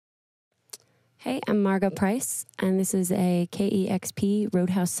Hey, I'm Margo Price, and this is a KEXP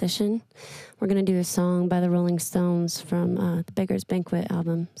Roadhouse session. We're going to do a song by the Rolling Stones from the Beggar's Banquet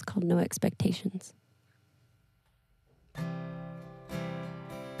album. It's called No Expectations.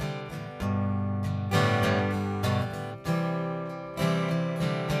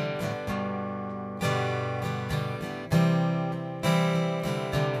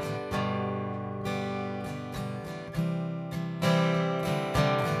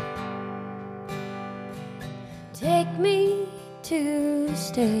 Take me to the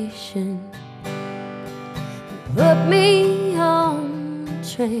station, put me on the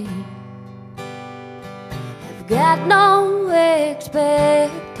train. I've got no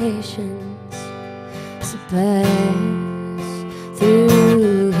expectations, so pass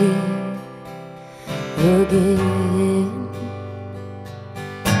through here again.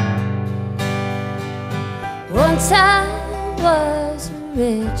 Once I was a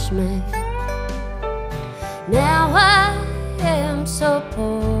rich man, now I am so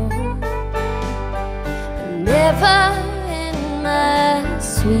poor. Never in my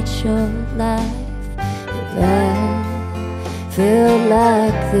sweet short life have I felt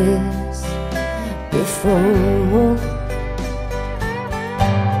like this before.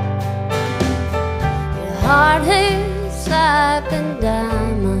 Your heart is like a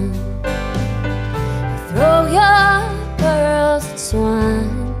diamond, you throw your pearls at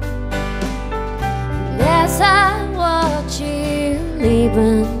swine. As I watch you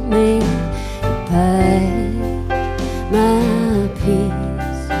leaving me, you pay my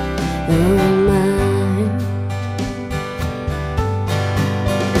peace of mind.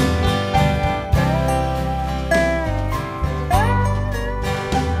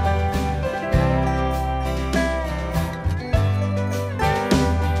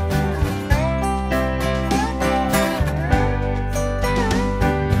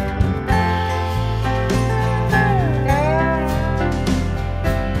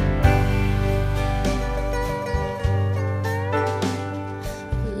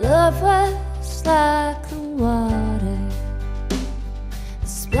 Love was like the water, the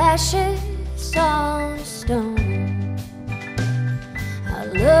splashes on a stone. Our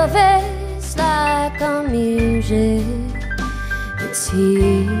love is like our music, it's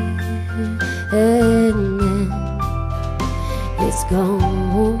here and then it's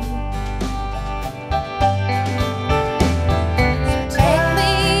gone.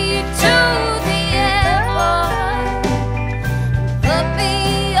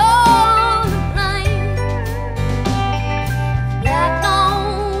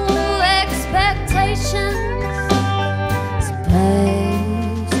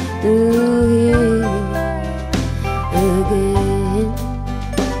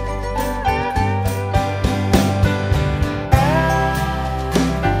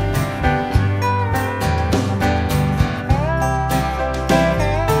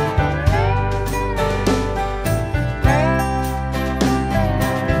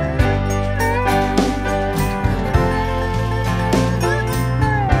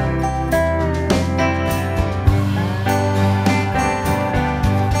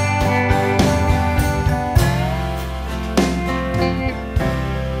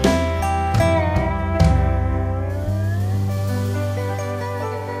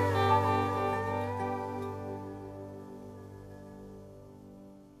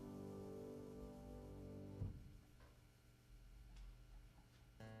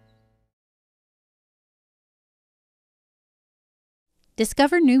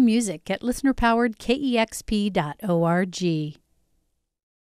 Discover new music at listener-powered KEXP.org.